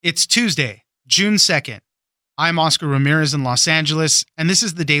It's Tuesday, June 2nd. I'm Oscar Ramirez in Los Angeles, and this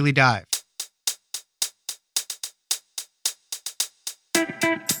is the Daily Dive.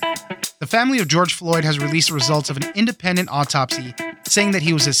 The family of George Floyd has released the results of an independent autopsy saying that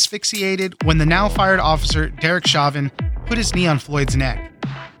he was asphyxiated when the now-fired officer, Derek Chauvin, put his knee on Floyd's neck.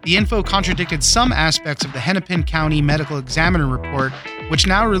 The info contradicted some aspects of the Hennepin County Medical Examiner report, which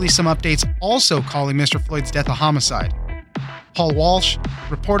now released some updates also calling Mr. Floyd's death a homicide. Paul Walsh,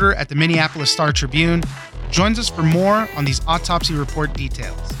 reporter at the Minneapolis Star-Tribune, joins us for more on these autopsy report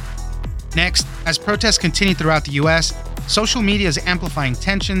details. Next, as protests continue throughout the U.S., social media is amplifying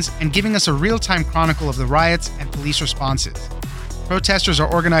tensions and giving us a real-time chronicle of the riots and police responses. Protesters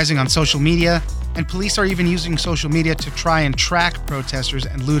are organizing on social media, and police are even using social media to try and track protesters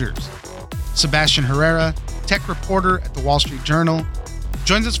and looters. Sebastian Herrera, tech reporter at the Wall Street Journal,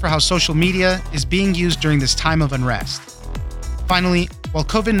 joins us for how social media is being used during this time of unrest. Finally, while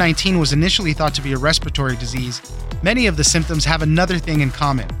COVID-19 was initially thought to be a respiratory disease, many of the symptoms have another thing in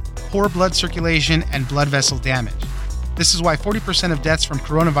common: poor blood circulation and blood vessel damage. This is why 40% of deaths from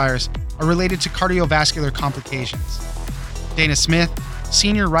coronavirus are related to cardiovascular complications. Dana Smith,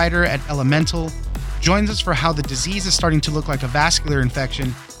 senior writer at Elemental, joins us for how the disease is starting to look like a vascular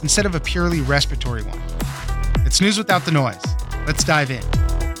infection instead of a purely respiratory one. It's news without the noise. Let's dive in.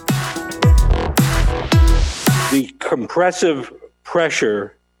 The compressive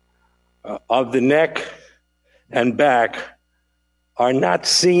pressure of the neck and back are not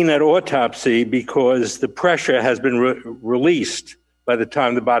seen at autopsy because the pressure has been released by the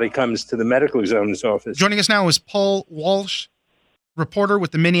time the body comes to the medical examiner's office. Joining us now is Paul Walsh, reporter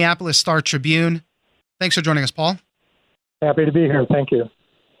with the Minneapolis Star-Tribune. Thanks for joining us, Paul. Happy to be here. Thank you.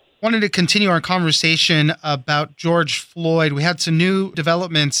 Wanted to continue our conversation about George Floyd. We had some new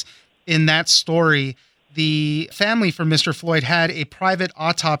developments in that story. The family for Mr. Floyd had a private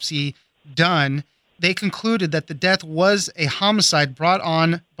autopsy done. They concluded that the death was a homicide brought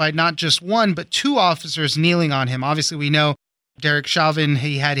on by not just one, but two officers kneeling on him. Obviously, we know Derek Chauvin,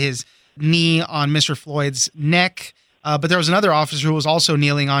 he had his knee on Mr. Floyd's neck, but there was another officer who was also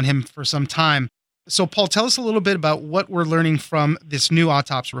kneeling on him for some time. So, Paul, tell us a little bit about what we're learning from this new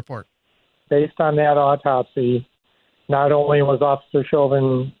autopsy report. Based on that autopsy, not only was Officer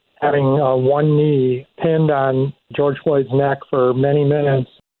Chauvin having one knee pinned on George Floyd's neck for many minutes,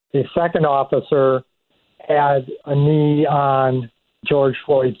 the second officer had a knee on George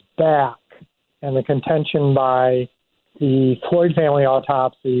Floyd's back. And the contention by the Floyd family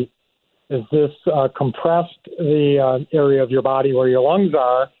autopsy is this compressed the area of your body where your lungs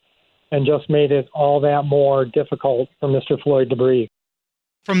are and just made it all that more difficult for Mr. Floyd to breathe.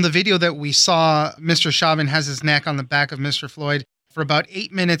 From the video that we saw, Mr. Chauvin has his neck on the back of Mr. Floyd for about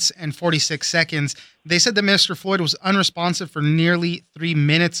 8 minutes and 46 seconds. They said that Mr. Floyd was unresponsive for nearly 3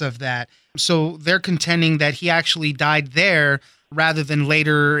 minutes of that. So they're contending that he actually died there rather than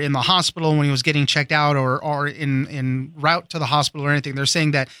later in the hospital when he was getting checked out or in route to the hospital or anything. They're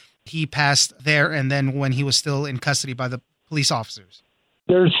saying that he passed there and then when he was still in custody by the police officers.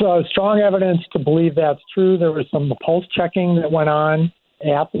 There's strong evidence to believe that's true. There was some pulse checking that went on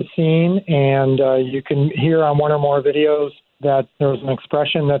at the scene, and you can hear on one or more videos that there was an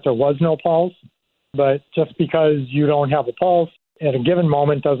expression that there was no pulse. But just because you don't have a pulse at a given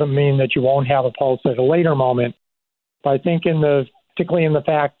moment doesn't mean that you won't have a pulse at a later moment. But I think particularly in the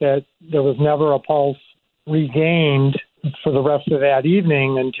fact that there was never a pulse regained for the rest of that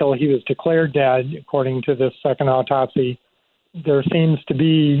evening until he was declared dead, according to this second autopsy, there seems to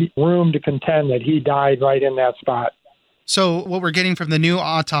be room to contend that he died right in that spot. So what we're getting from the new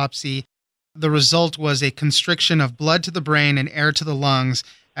autopsy, the result was a constriction of blood to the brain and air to the lungs.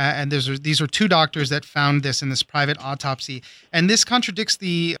 And these are two doctors that found this in this private autopsy. And this contradicts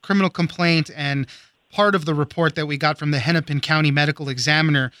the criminal complaint and part of the report that we got from the Hennepin County Medical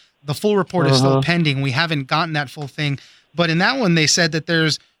Examiner. The full report is still pending. We haven't gotten that full thing. But in that one, they said that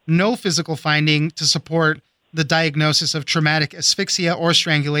there's no physical finding to support the diagnosis of traumatic asphyxia or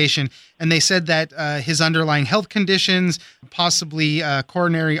strangulation. And they said that his underlying health conditions, possibly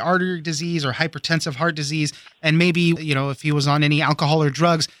coronary artery disease or hypertensive heart disease, and maybe, if he was on any alcohol or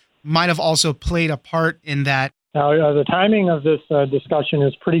drugs, might have also played a part in that. Now, the timing of this discussion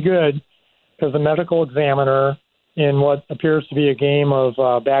is pretty good because the medical examiner, in what appears to be a game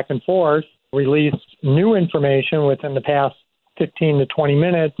of back and forth, released new information within the past 15 to 20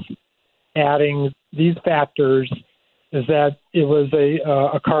 minutes, adding these factors, is that it was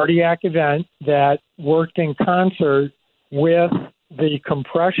a cardiac event that worked in concert with the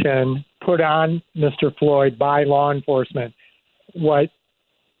compression put on Mr. Floyd by law enforcement. What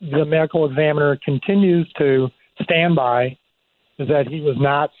the medical examiner continues to stand by is that he was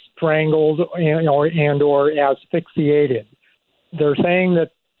not strangled and or asphyxiated. They're saying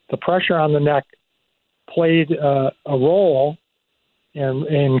that the pressure on the neck played a role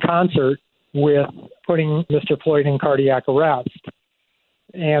in concert with putting Mr. Floyd in cardiac arrest.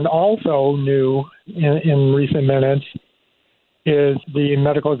 And also new in recent minutes is the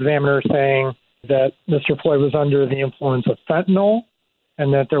medical examiner saying that Mr. Floyd was under the influence of fentanyl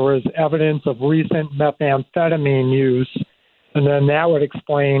and that there was evidence of recent methamphetamine use. And then that would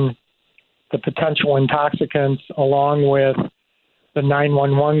explain the potential intoxicants along with the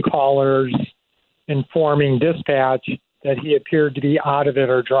 911 callers informing dispatch that he appeared to be out of it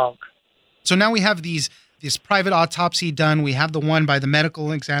or drunk. So now we have this private autopsy done. We have the one by the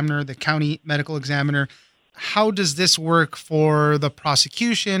medical examiner, the county medical examiner. How does this work for the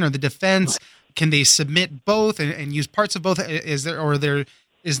prosecution or the defense? Can they submit both and use parts of both? Is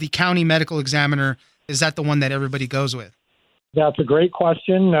the county medical examiner, is that the one that everybody goes with? That's a great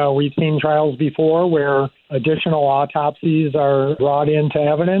question. We've seen trials before where additional autopsies are brought into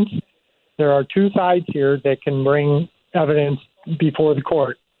evidence. There are two sides here that can bring evidence before the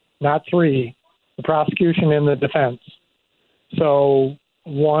court, not three, the prosecution and the defense. So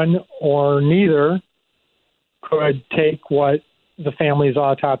one or neither could take what the family's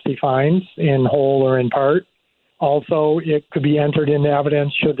autopsy finds in whole or in part. Also, it could be entered into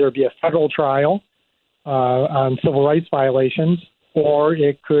evidence should there be a federal trial on civil rights violations, or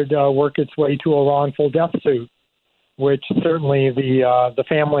it could work its way to a wrongful death suit, which certainly the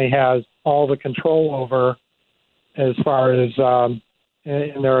family has all the control over as far as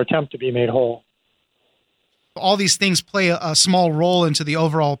in their attempt to be made whole. All these things play a small role into the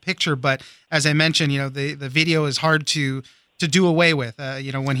overall picture, but as I mentioned, the video is hard to do away with.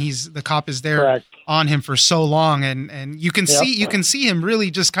 When the cop is there Correct. On him for so long, and you can see him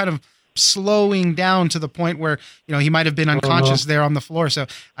really just kind of slowing down to the point where he might have been unconscious there on the floor. So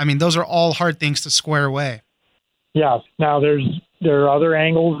I mean, those are all hard things to square away. Yes. Now there are other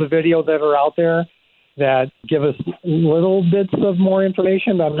angles of video that are out there that give us little bits of more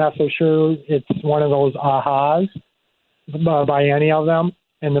information, but I'm not so sure it's one of those ahas by any of them.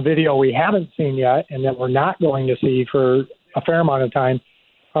 And the video we haven't seen yet and that we're not going to see for a fair amount of time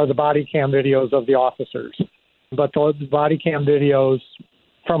are the body cam videos of the officers. But those body cam videos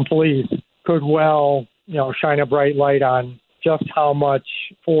from police could well, shine a bright light on just how much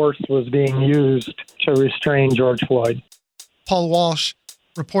force was being used to restrain George Floyd. Paul Walsh,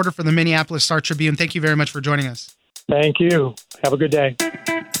 reporter for the Minneapolis Star-Tribune, thank you very much for joining us. Thank you. Have a good day.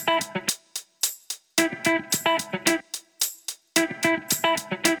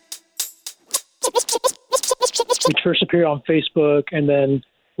 Which first appeared on Facebook and then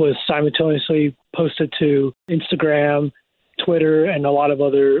was simultaneously posted to Instagram, Twitter, and a lot of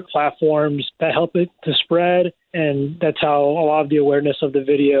other platforms that help it to spread. And that's how a lot of the awareness of the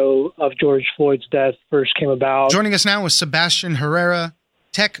video of George Floyd's death first came about. Joining us now is Sebastian Herrera,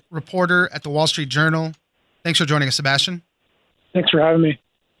 tech reporter at the Wall Street Journal. Thanks for joining us, Sebastian. Thanks for having me.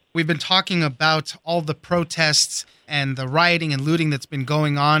 We've been talking about all the protests and the rioting and looting that's been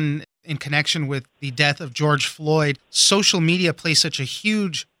going on in connection with the death of George Floyd. Social media plays such a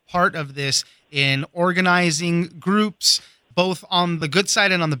huge part of this in organizing groups, both on the good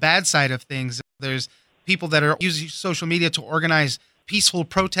side and on the bad side of things. There's people that are using social media to organize peaceful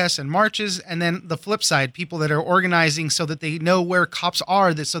protests and marches, and then the flip side, people that are organizing so that they know where cops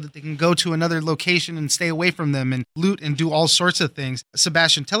are, so that they can go to another location and stay away from them and loot and do all sorts of things.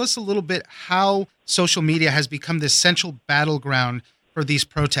 Sebastian, tell us a little bit how social media has become this central battleground for these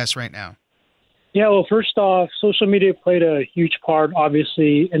protests right now. Yeah, well, first off, social media played a huge part,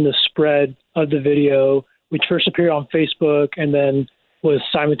 obviously, in the spread of the video, which first appeared on Facebook and then was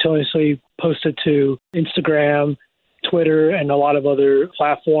simultaneously posted to Instagram, Twitter, and a lot of other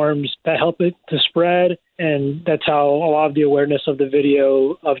platforms that help it to spread. And that's how a lot of the awareness of the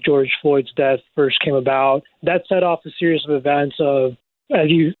video of George Floyd's death first came about. That set off a series of events of, as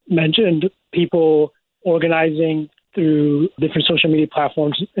you mentioned, people organizing through different social media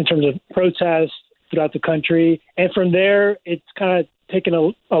platforms in terms of protests throughout the country. And from there, it's kind of taken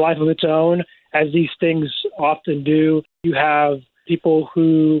a life of its own, as these things often do. You have people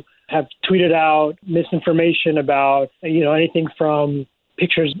who have tweeted out misinformation about, anything from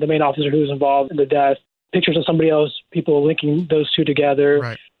pictures of the main officer who was involved in the death, pictures of somebody else, people linking those two together.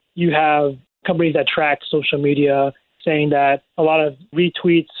 Right. You have companies that track social media saying that a lot of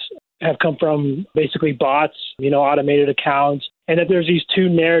retweets have come from basically bots, automated accounts, and that there's these two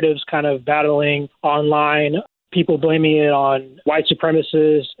narratives kind of battling online, people blaming it on white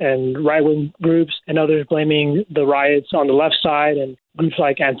supremacists and right-wing groups, and others blaming the riots on the left side and groups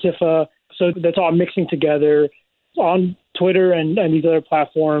like Antifa. So that's all mixing together. On Twitter and these other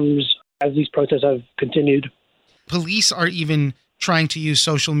platforms as these protests have continued. Police are even trying to use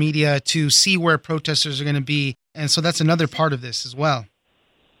social media to see where protesters are going to be. And so that's another part of this as well.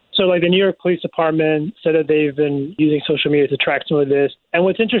 So like the New York Police Department said that they've been using social media to track some of this. And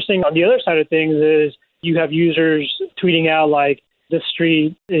what's interesting on the other side of things is you have users tweeting out like the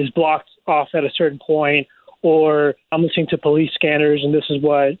street is blocked off at a certain point, or I'm listening to police scanners and this is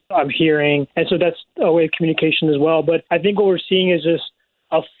what I'm hearing. And so that's a way of communication as well. But I think what we're seeing is just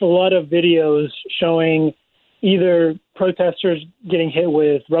a flood of videos showing either protesters getting hit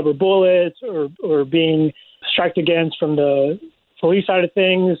with rubber bullets or being struck against from the police side of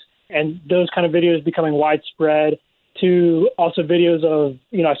things, and those kind of videos becoming widespread, to also videos of,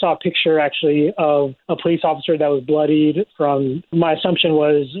 I saw a picture actually of a police officer that was bloodied from, my assumption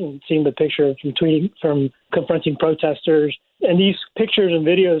was, seeing the picture from confronting protesters. And these pictures and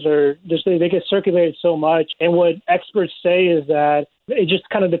videos are just, they get circulated so much. And what experts say is that it just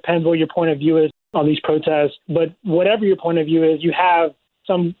kind of depends what your point of view is on these protests. But whatever your point of view is, you have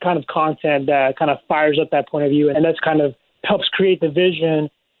some kind of content that kind of fires up that point of view. And that's kind of helps create division.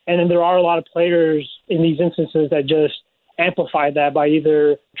 And then there are a lot of players in these instances that just amplify that by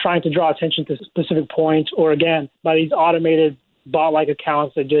either trying to draw attention to specific points or, again, by these automated bot-like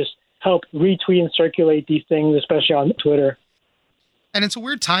accounts that just help retweet and circulate these things, especially on Twitter. And it's a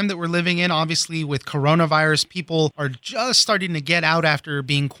weird time that we're living in. Obviously, with coronavirus, people are just starting to get out after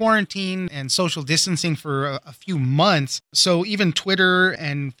being quarantined and social distancing for a few months. So even Twitter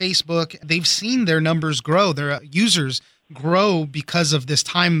and Facebook, they've seen their numbers grow, their users grow because of this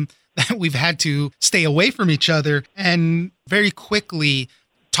time that we've had to stay away from each other. And very quickly,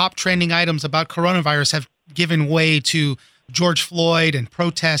 top trending items about coronavirus have given way to George Floyd and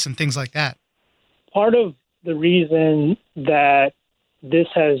protests and things like that. Part of the reason that this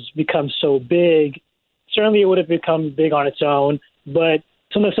has become so big, certainly it would have become big on its own, but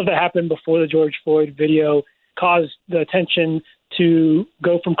some of the stuff that happened before the George Floyd video caused the attention to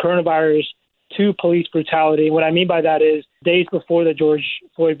go from coronavirus to police brutality. What I mean by that is days before the George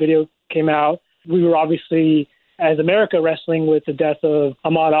Floyd video came out, we were obviously, as America, wrestling with the death of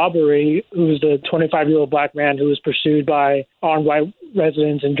Ahmaud Arbery, who was the 25-year-old black man who was pursued by armed white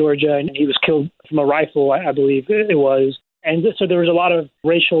residents in Georgia, and he was killed from a rifle, I believe it was. And so there was a lot of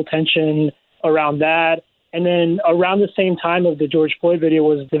racial tension around that. And then around the same time of the George Floyd video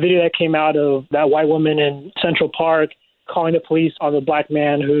was the video that came out of that white woman in Central Park calling the police on the black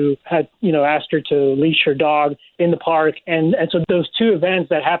man who had, asked her to leash her dog in the park. And so those two events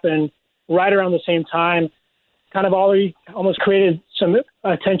that happened right around the same time kind of already almost created some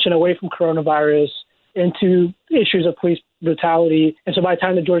attention away from coronavirus into issues of police brutality. And so by the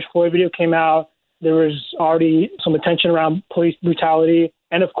time the George Floyd video came out, there was already some attention around police brutality.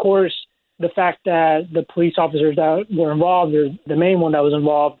 And of course, the fact that the police officers that were involved, or the main one that was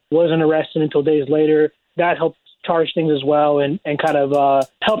involved, wasn't arrested until days later, that helped charge things as well and kind of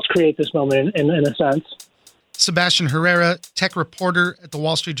helps create this moment in a sense. Sebastian Herrera, tech reporter at the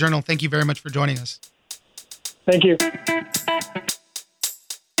Wall Street Journal, thank you very much for joining us. Thank you.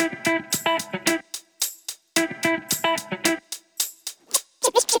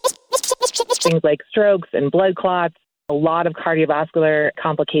 Things like strokes and blood clots, a lot of cardiovascular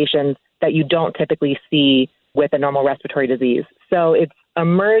complications that you don't typically see with a normal respiratory disease. So it's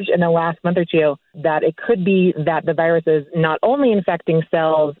emerged in the last month or two that it could be that the virus is not only infecting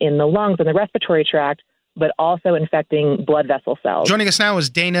cells in the lungs and the respiratory tract, but also infecting blood vessel cells. Joining us now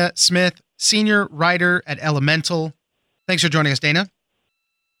is Dana Smith, senior writer at Elemental. Thanks for joining us, Dana.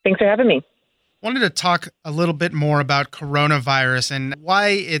 Thanks for having me. Wanted to talk a little bit more about coronavirus and why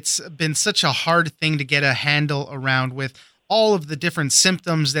it's been such a hard thing to get a handle around with all of the different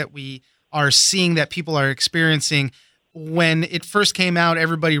symptoms that we are seeing that people are experiencing. When it first came out,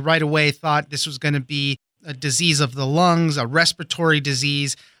 everybody right away thought this was going to be a disease of the lungs, a respiratory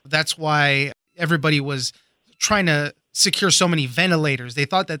disease. That's why everybody was trying to secure so many ventilators. They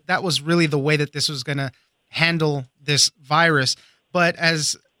thought that that was really the way that this was going to handle this virus. But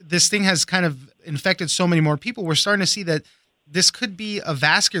as this thing has kind of infected so many more people, we're starting to see that this could be a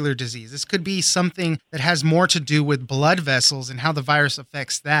vascular disease. This could be something that has more to do with blood vessels and how the virus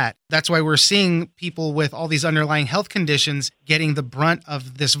affects that. That's why we're seeing people with all these underlying health conditions getting the brunt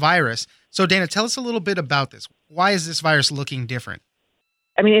of this virus. So Dana, tell us a little bit about this. Why is this virus looking different?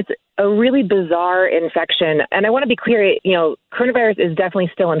 I mean, it's a really bizarre infection. And I want to be clear, coronavirus is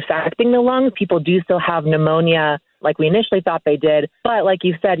definitely still infecting the lungs. People do still have pneumonia like we initially thought they did. But like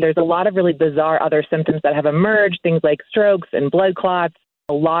you said, there's a lot of really bizarre other symptoms that have emerged, things like strokes and blood clots,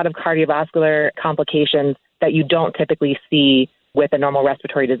 a lot of cardiovascular complications that you don't typically see with a normal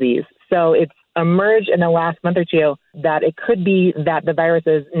respiratory disease. So it's emerged in the last month or two that it could be that the virus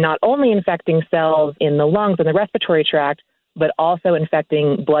is not only infecting cells in the lungs and the respiratory tract, but also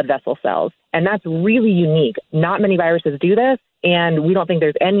infecting blood vessel cells. And that's really unique. Not many viruses do this, and we don't think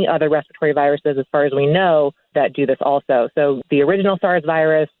there's any other respiratory viruses, as far as we know, that do this also. So the original SARS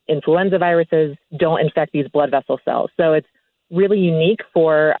virus, influenza viruses don't infect these blood vessel cells. So it's really unique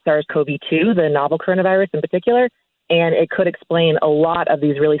for SARS-CoV-2, the novel coronavirus in particular, and it could explain a lot of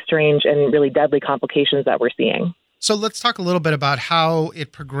these really strange and really deadly complications that we're seeing. So let's talk a little bit about how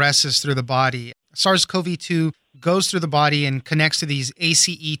it progresses through the body. SARS-CoV-2 goes through the body and connects to these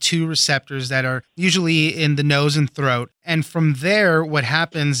ACE2 receptors that are usually in the nose and throat. And from there, what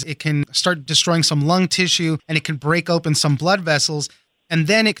happens, it can start destroying some lung tissue and it can break open some blood vessels. And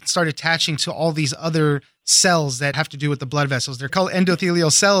then it can start attaching to all these other cells that have to do with the blood vessels. They're called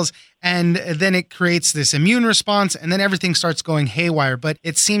endothelial cells. And then it creates this immune response, and then everything starts going haywire. But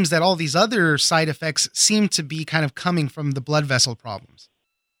it seems that all these other side effects seem to be kind of coming from the blood vessel problems.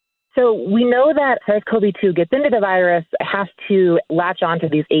 So we know that SARS-CoV-2 gets into the virus, has to latch onto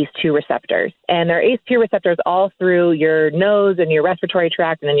these ACE2 receptors. And there are ACE2 receptors all through your nose and your respiratory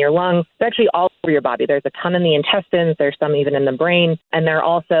tract and in your lungs. They're actually all over your body. There's a ton in the intestines. There's some even in the brain. And they're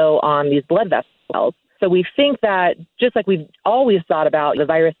also on these blood vessel cells. So we think that, just like we've always thought about, the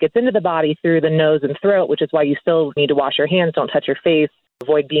virus gets into the body through the nose and throat, which is why you still need to wash your hands, don't touch your face,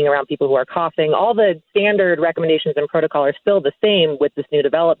 avoid being around people who are coughing. All the standard recommendations and protocol are still the same with this new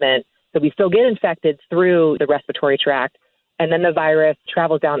development. So we still get infected through the respiratory tract, and then the virus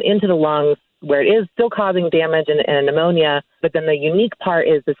travels down into the lungs, where it is still causing damage and pneumonia. But then the unique part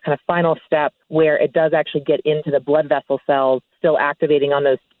is this kind of final step where it does actually get into the blood vessel cells, still activating on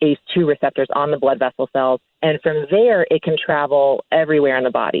those ACE2 receptors on the blood vessel cells. And from there, it can travel everywhere in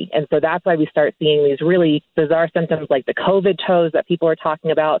the body. And so that's why we start seeing these really bizarre symptoms like the COVID toes that people are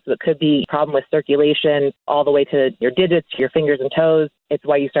talking about. So it could be a problem with circulation all the way to your digits, your fingers and toes. It's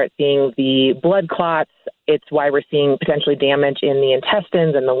why you start seeing the blood clots. It's why we're seeing potentially damage in the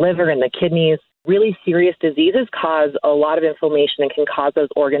intestines and the liver and the kidneys. Really serious diseases cause a lot of inflammation and can cause those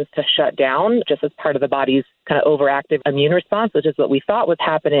organs to shut down just as part of the body's kind of overactive immune response, which is what we thought was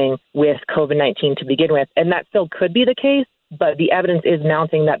happening with COVID-19 to begin with. And that still could be the case, but the evidence is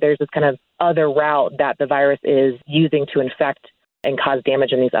mounting that there's this kind of other route that the virus is using to infect and cause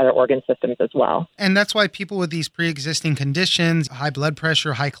damage in these other organ systems as well. And that's why people with these pre-existing conditions, high blood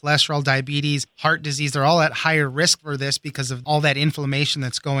pressure, high cholesterol, diabetes, heart disease, they're all at higher risk for this because of all that inflammation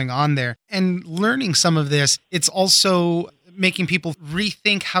that's going on there. And learning some of this, it's also making people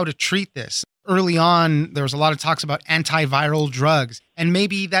rethink how to treat this. Early on, there was a lot of talks about antiviral drugs, and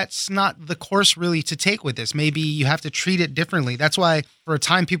maybe that's not the course really to take with this. Maybe you have to treat it differently. That's why for a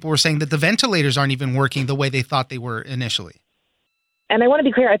time people were saying that the ventilators aren't even working the way they thought they were initially. And I want to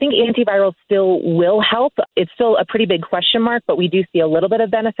be clear, I think antivirals still will help. It's still a pretty big question mark, but we do see a little bit of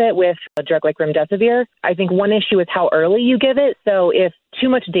benefit with a drug like remdesivir. I think one issue is how early you give it. So if too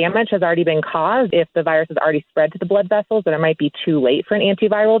much damage has already been caused, if the virus has already spread to the blood vessels, then it might be too late for an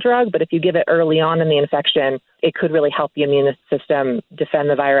antiviral drug. But if you give it early on in the infection, it could really help the immune system defend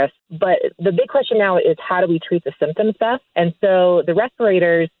the virus. But the big question now is, how do we treat the symptoms best? And so the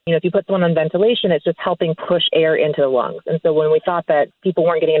respirators, if you put someone on ventilation, it's just helping push air into the lungs. And so when we thought that people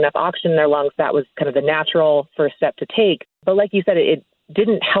weren't getting enough oxygen in their lungs, that was kind of the natural first step to take. But like you said, it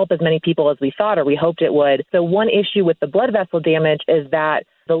didn't help as many people as we thought or we hoped it would. So one issue with the blood vessel damage is that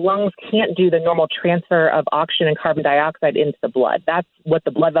the lungs can't do the normal transfer of oxygen and carbon dioxide into the blood. That's what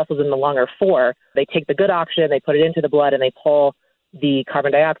the blood vessels in the lung are for. They take the good oxygen, they put it into the blood, and they pull the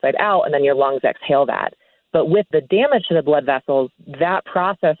carbon dioxide out, and then your lungs exhale that. But with the damage to the blood vessels, that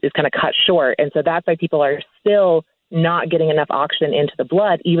process is kind of cut short. And so that's why people are still not getting enough oxygen into the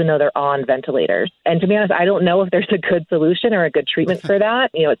blood, even though they're on ventilators. And to be honest, I don't know if there's a good solution or a good treatment for that.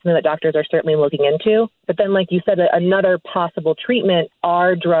 It's something that doctors are certainly looking into. But then, like you said, another possible treatment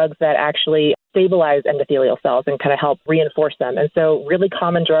are drugs that actually stabilize endothelial cells and kind of help reinforce them. And so really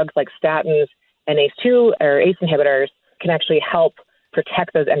common drugs like statins and ACE2 or ACE inhibitors can actually help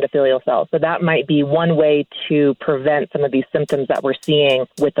protect those endothelial cells. So that might be one way to prevent some of these symptoms that we're seeing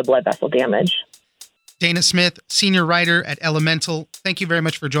with the blood vessel damage. Dana Smith, senior writer at Elemental, thank you very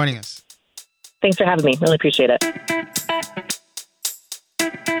much for joining us. Thanks for having me. Really appreciate it.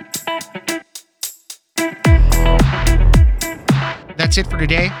 That's it for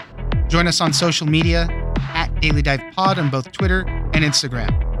today. Join us on social media at Daily Dive Pod on both Twitter and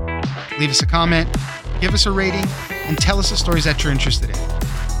Instagram. Leave us a comment, give us a rating, and tell us the stories that you're interested in.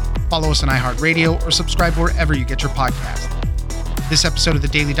 Follow us on iHeartRadio or subscribe wherever you get your podcast. This episode of The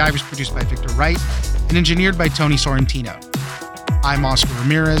Daily Dive is produced by Victor Wright and engineered by Tony Sorrentino. I'm Oscar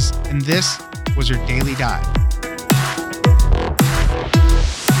Ramirez, and this was your Daily Dive.